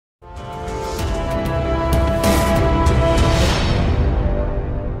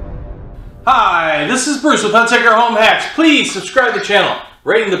Hi, this is Bruce with Hunsaker Home Hacks. Please subscribe to the channel,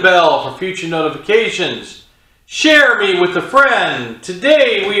 ring the bell for future notifications. Share me with a friend.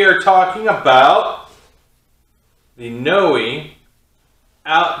 Today we are talking about the Nooie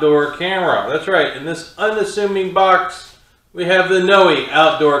Outdoor camera. That's right, in this unassuming box we have the Nooie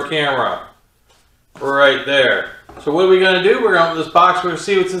Outdoor camera. Right there. So what are we going to do? We're going to open this box, we're going to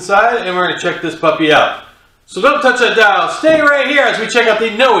see what's inside, and we're going to check this puppy out. So don't touch that dial. Stay right here as we check out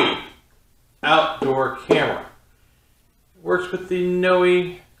the Nooie Outdoor camera. It works with the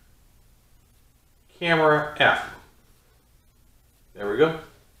Nooie Camera app. There we go.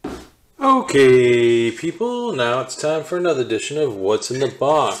 Okay, people, now it's time for another edition of What's in the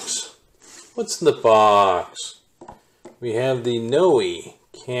Box. What's in the box? We have the Nooie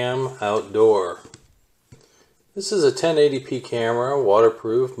Cam Outdoor. This is a 1080p camera,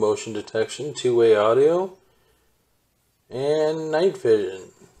 waterproof, motion detection, two-way audio, and night vision.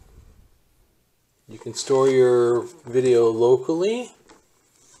 You can store your video locally,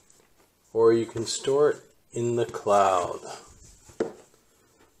 or you can store it in the cloud.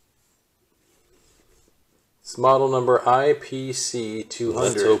 It's model number IPC200.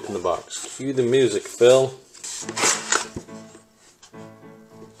 Let's open the box. Cue the music, Phil.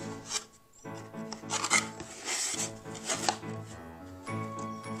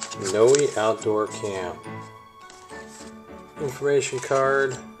 Nooie Outdoor Cam. Information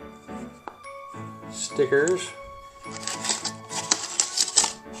card. Stickers.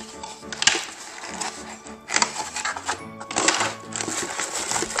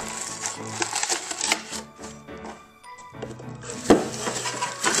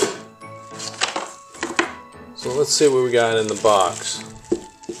 So let's see what we got in the box.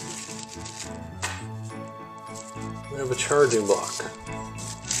 We have a charging block.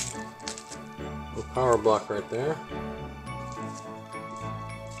 A power block right there.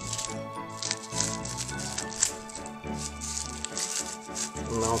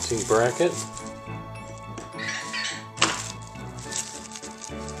 A mounting bracket.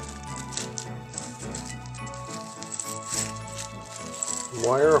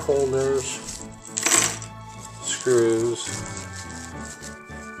 Wire holders. Screws,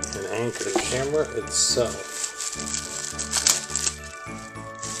 and anchor the camera itself.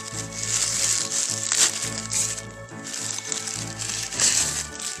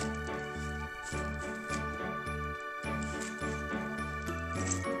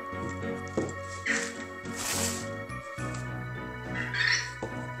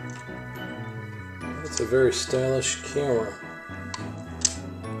 It's a very stylish camera.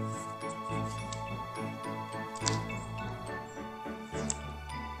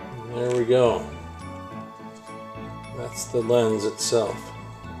 There we go. That's the lens itself.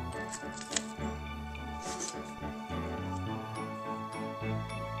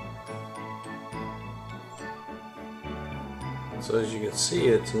 So as you can see,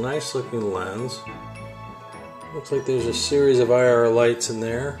 it's a nice looking lens. Looks like there's a series of IR lights in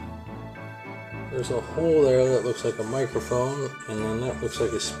there. There's a hole there that looks like a microphone, and then that looks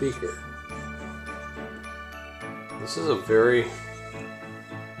like a speaker. This is a very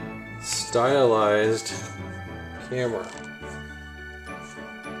stylized camera.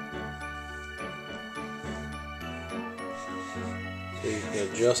 So you can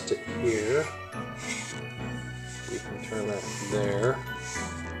adjust it here. You can turn that there.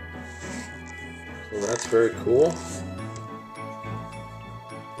 So that's very cool.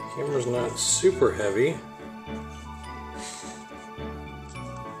 The camera's not super heavy.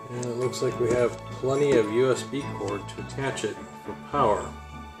 And it looks like we have plenty of USB cord to attach it for power.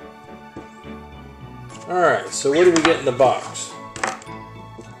 Alright, so what do we get in the box?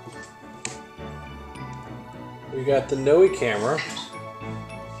 We got the Nooie camera,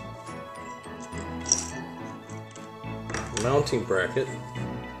 mounting bracket,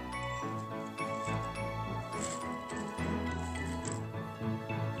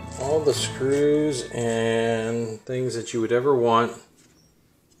 all the screws and things that you would ever want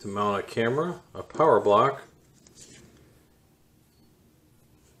to mount a camera, a power block,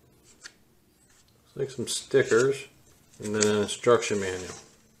 like some stickers, and then an instruction manual.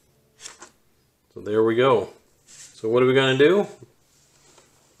 So there we go. So what are we going to do?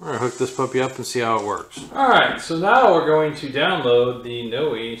 We're going to hook this puppy up and see how it works. Alright, so now we're going to download the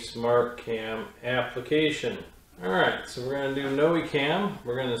Nooie Smart Cam application. Alright, so we're going to do Nooie Cam.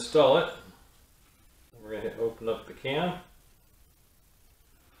 We're going to install it. We're going to hit open up the cam.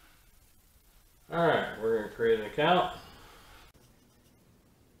 Alright, we're going to create an account.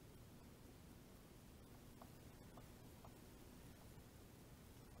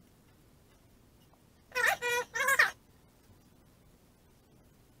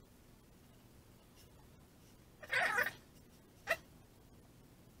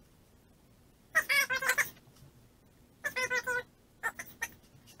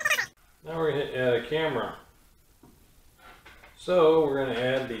 Now we're going to add a camera. So we're going to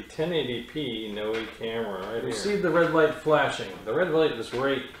add the 1080p Nooie camera right here. You see the red light flashing. The red light is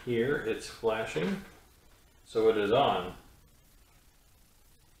right here. It's flashing. So it is on.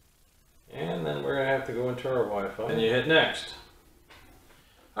 And then we're going to have to go into our Wi-Fi. And you hit next.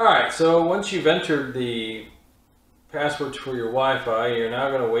 Alright, so once you've entered the passwords for your Wi-Fi, you're now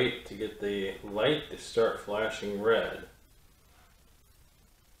going to wait to get the light to start flashing red.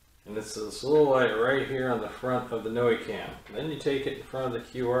 And it's this little light right here on the front of the Nooie Cam. Then you take it in front of the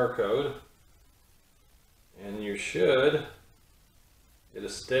QR code, and you should get a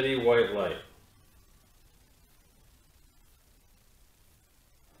steady white light.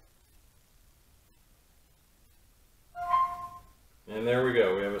 And there we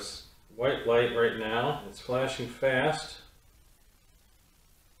go. We have a white light right now. It's flashing fast.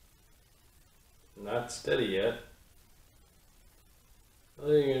 Not steady yet.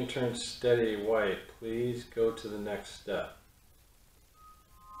 Well, you're going to turn steady white. Please go to the next step.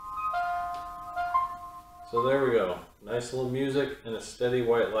 So there we go. Nice little music and a steady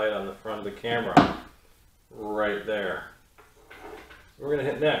white light on the front of the camera. Right there. So we're going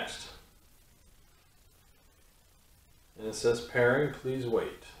to hit next. And it says pairing, please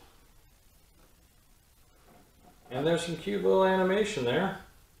wait. And there's some cute little animation there.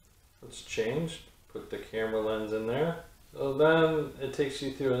 Let's change. Put the camera lens in there. So then it takes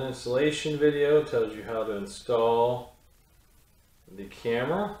you through an installation video, tells you how to install the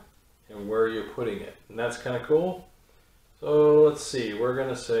camera and where you're putting it. And that's kind of cool. So let's see, we're going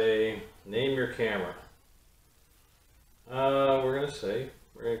to say, name your camera. We're going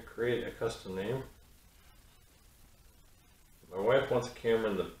to create a custom name. My wife wants a camera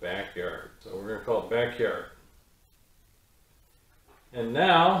in the backyard, so we're going to call it backyard. And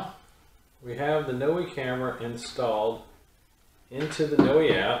now we have the Nooie camera installed into the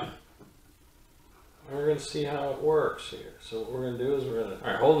Nooie app. And we're going to see how it works here. So what we're going to do is we're going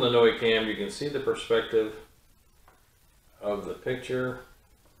to, holding the Nooie Cam, you can see the perspective of the picture,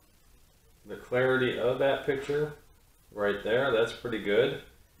 the clarity of that picture right there. That's pretty good.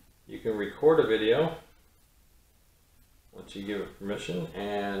 You can record a video once you give it permission,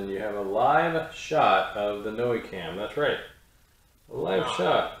 and you have a live shot of the Nooie Cam. That's right, a live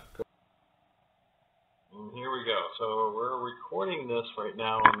shot. And here we go. So we're recording this right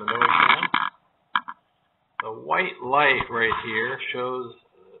now on the Nooie Cam. The white light right here shows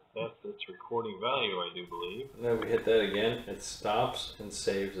that's its recording value, I do believe. And then we hit that again, it stops and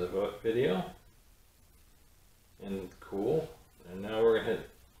saves the video. And cool. And now we're going to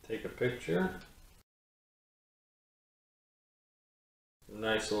take a picture.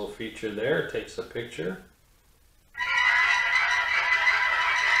 Nice little feature there, it takes a picture.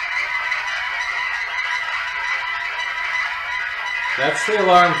 That's the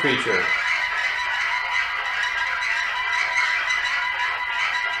alarm feature.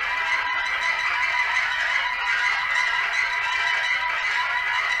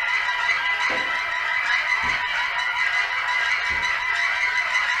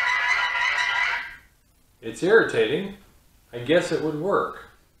 It's irritating. I guess it would work.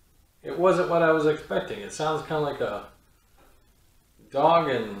 It wasn't what I was expecting. It sounds kind of like a dog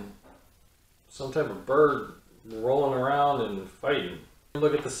and some type of bird rolling around and fighting.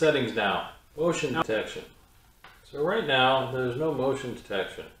 Look at the settings now. Motion detection. So right now there's no motion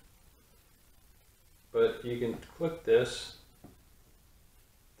detection. But you can click this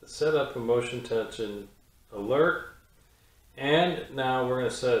to set up a motion detection alert. And now we're going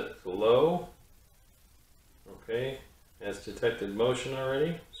to set it to low. Okay. Has detected motion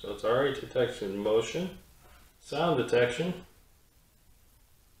already, so it's already detected motion. Sound detection.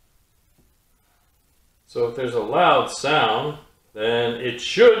 So if there's a loud sound, then it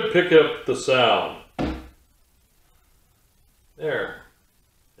should pick up the sound. There.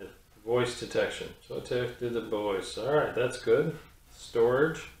 Voice detection. So it detected the voice. Alright, that's good.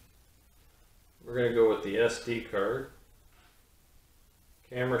 Storage. We're going to go with the SD card.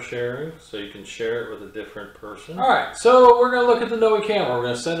 Camera sharing, so you can share it with a different person. Alright, so we're going to look at the Nooie camera. We're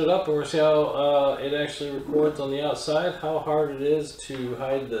going to set it up and we're going to see how it actually records on the outside, how hard it is to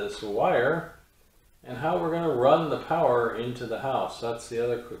hide this wire, and how we're going to run the power into the house. That's the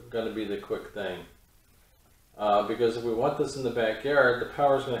other going to be the quick thing. Because if we want this in the backyard, the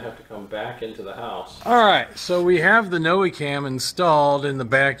power is going to have to come back into the house. Alright, so we have the Nooie Cam installed in the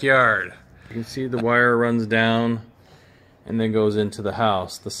backyard. You can see the wire runs down and then goes into the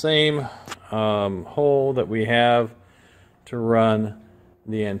house. The same hole that we have to run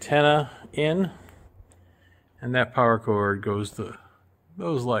the antenna in, and that power cord goes to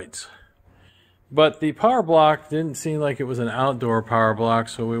those lights. But the power block didn't seem like it was an outdoor power block,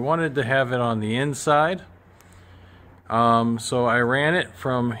 so we wanted to have it on the inside. So I ran it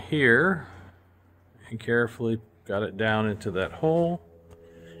from here and carefully got it down into that hole.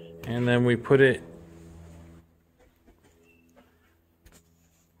 And then we put it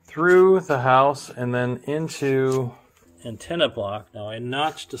through the house and then into antenna block. Now I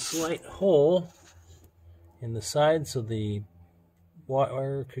notched a slight hole in the side so the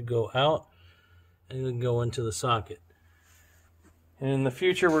wire could go out and then go into the socket. And in the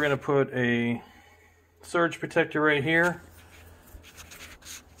future we're going to put a surge protector right here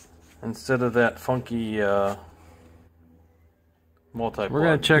instead of that funky multi-plug. We're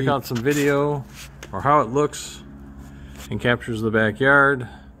going to check out some video or how it looks and captures the backyard.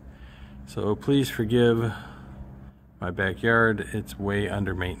 So please forgive my backyard. It's way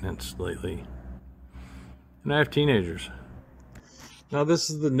under maintenance lately. And I have teenagers. Now this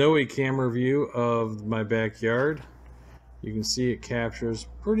is the Nooie camera view of my backyard. You can see it captures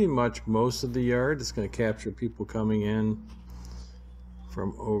pretty much most of the yard. It's going to capture people coming in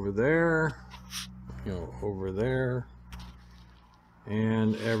from over there, over there,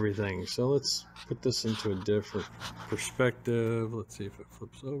 and everything. So let's put this into a different perspective. Let's see if it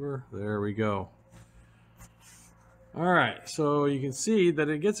flips over. There we go. Alright, so you can see that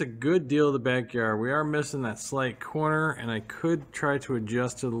it gets a good deal of the backyard. We are missing that slight corner, and I could try to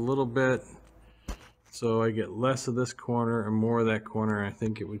adjust it a little bit so I get less of this corner and more of that corner. I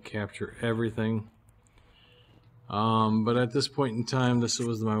think it would capture everything. But at this point in time, this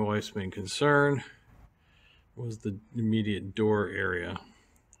was my wife's main concern, was the immediate door area.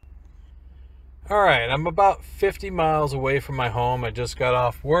 Alright, I'm about 50 miles away from my home. I just got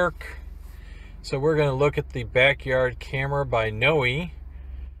off work. So we're going to look at the backyard camera by Nooie,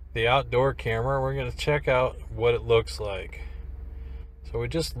 the outdoor camera. We're going to check out what it looks like. So we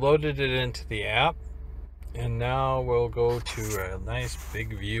just loaded it into the app, and now we'll go to a nice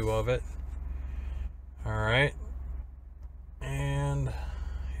big view of it. Alright, and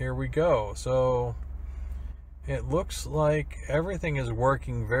here we go. So it looks like everything is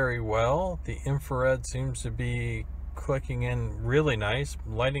working very well. The infrared seems to be clicking in really nice,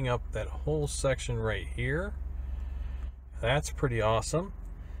 lighting up that whole section right here. That's pretty awesome.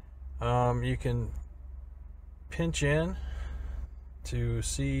 You can pinch in to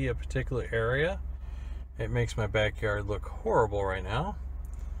see a particular area. It makes my backyard look horrible right now.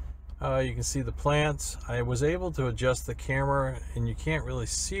 You can see the plants. I was able to adjust the camera, and you can't really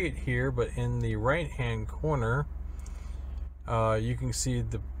see it here, but in the right hand corner you can see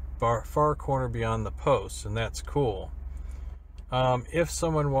the far corner beyond the posts, and that's cool. If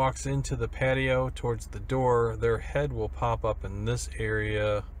someone walks into the patio towards the door, their head will pop up in this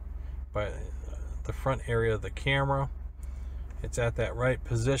area by the front area of the camera. It's at that right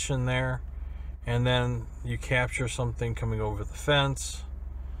position there, and then you capture something coming over the fence.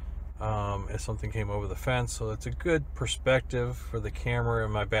 If something came over the fence, so it's a good perspective for the camera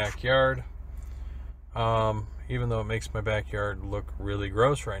in my backyard. Even though it makes my backyard look really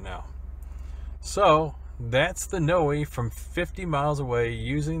gross right now. So that's the Nooie from 50 miles away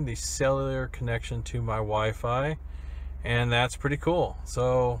using the cellular connection to my Wi-Fi, and that's pretty cool.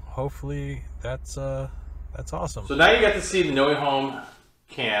 So hopefully that's awesome. So now you got to see the Nooie Home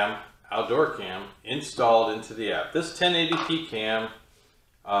Cam, outdoor cam, installed into the app. This 1080p cam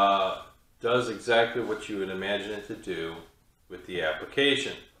does exactly what you would imagine it to do with the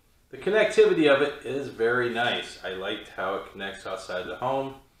application. The connectivity of it is very nice. I liked how it connects outside the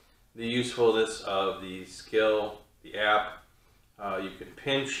home. The usefulness of the skill, the app. You can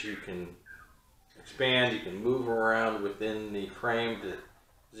pinch, you can expand, you can move around within the frame to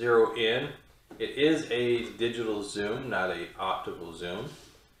zero in. It is a digital zoom, not an optical zoom.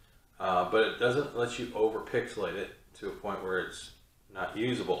 But it doesn't let you over pixelate it to a point where it's not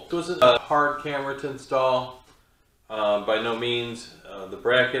usable. It wasn't a hard camera to install. By no means. The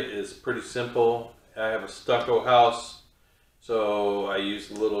bracket is pretty simple. I have a stucco house, so I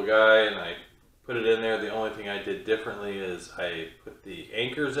used the little guy and I put it in there. The only thing I did differently is I put the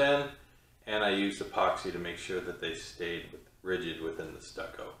anchors in, and I used epoxy to make sure that they stayed rigid within the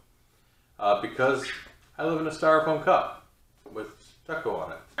stucco. Because I live in a styrofoam cup with stucco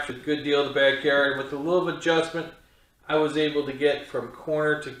on it. A good deal of the backyard. With a little adjustment, I was able to get from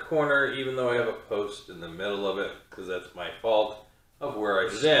corner to corner, even though I have a post in the middle of it, because that's my fault of where I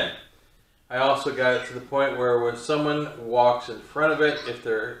was in. I also got it to the point where when someone walks in front of it, if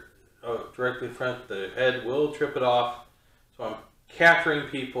they're directly in front, the head will trip it off. So I'm capturing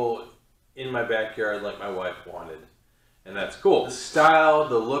people in my backyard like my wife wanted, and that's cool. The style,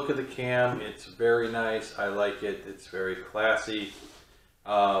 the look of the cam, it's very nice. I like it. It's very classy.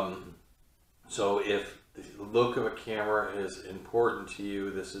 So if the look of a camera is important to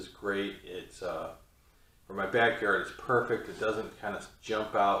you, this is great. It's for my backyard, it's perfect. It doesn't kind of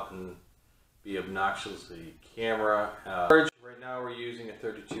jump out and be obnoxiously camera. Right now we're using a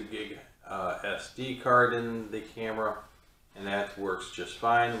 32 gig SD card in the camera, and that works just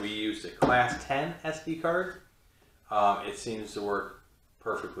fine. We used a class 10 SD card. It seems to work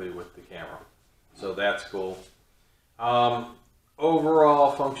perfectly with the camera, so that's cool.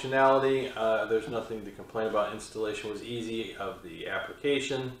 Overall functionality, there's nothing to complain about. Installation was easy of the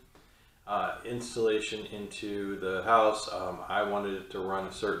application. Installation into the house, I wanted it to run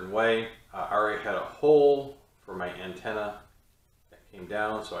a certain way. I already had a hole for my antenna that came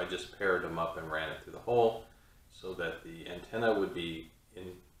down, so I just paired them up and ran it through the hole so that the antenna would be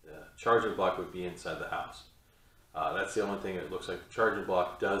in, the charging block would be inside the house. That's the only thing. It looks like the charging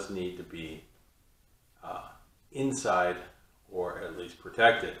block does need to be inside, or at least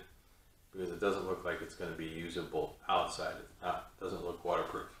protected, because it doesn't look like it's going to be usable outside. It doesn't look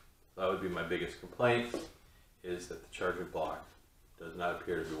waterproof. That would be my biggest complaint, is that the charging block does not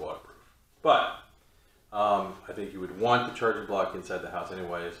appear to be waterproof. But I think you would want the charging block inside the house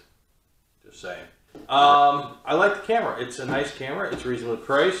anyways, just saying. I like the camera. It's a nice camera. It's reasonably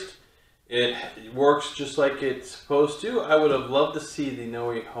priced. It works just like it's supposed to. I would have loved to see the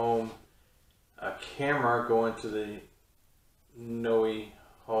Nooie Home camera go into the Nooie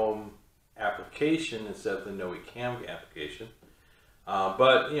Home application instead of the Nooie Cam application.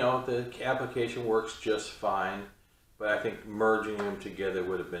 But, you know, the application works just fine. But I think merging them together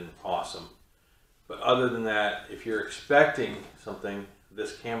would have been awesome. But other than that, if you're expecting something,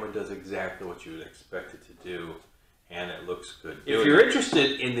 this camera does exactly what you would expect it to do, and it looks good. If you're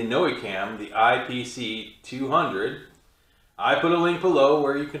interested in the Nooie Cam, the IPC200, I put a link below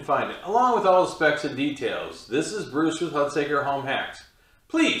where you can find it, along with all the specs and details. This is Bruce with Hunsaker Home Hacks.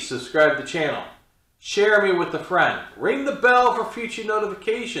 Please subscribe to the channel. Share me with a friend. Ring the bell for future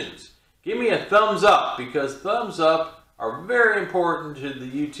notifications. Give me a thumbs up, because thumbs up are very important to the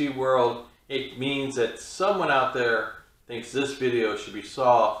YouTube world. It means that someone out there thinks this video should be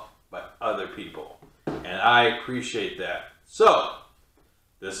saw by other people, and I appreciate that. So,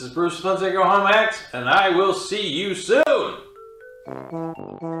 this is Bruce with Hunsaker Home Hacks, and I will see you soon.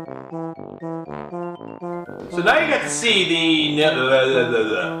 So now you got to see the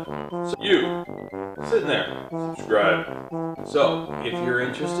so you sitting there, subscribe. So if you're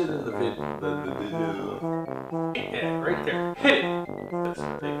interested in the video, hit it right there, hit it. Just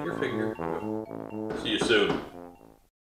take your finger. See you soon.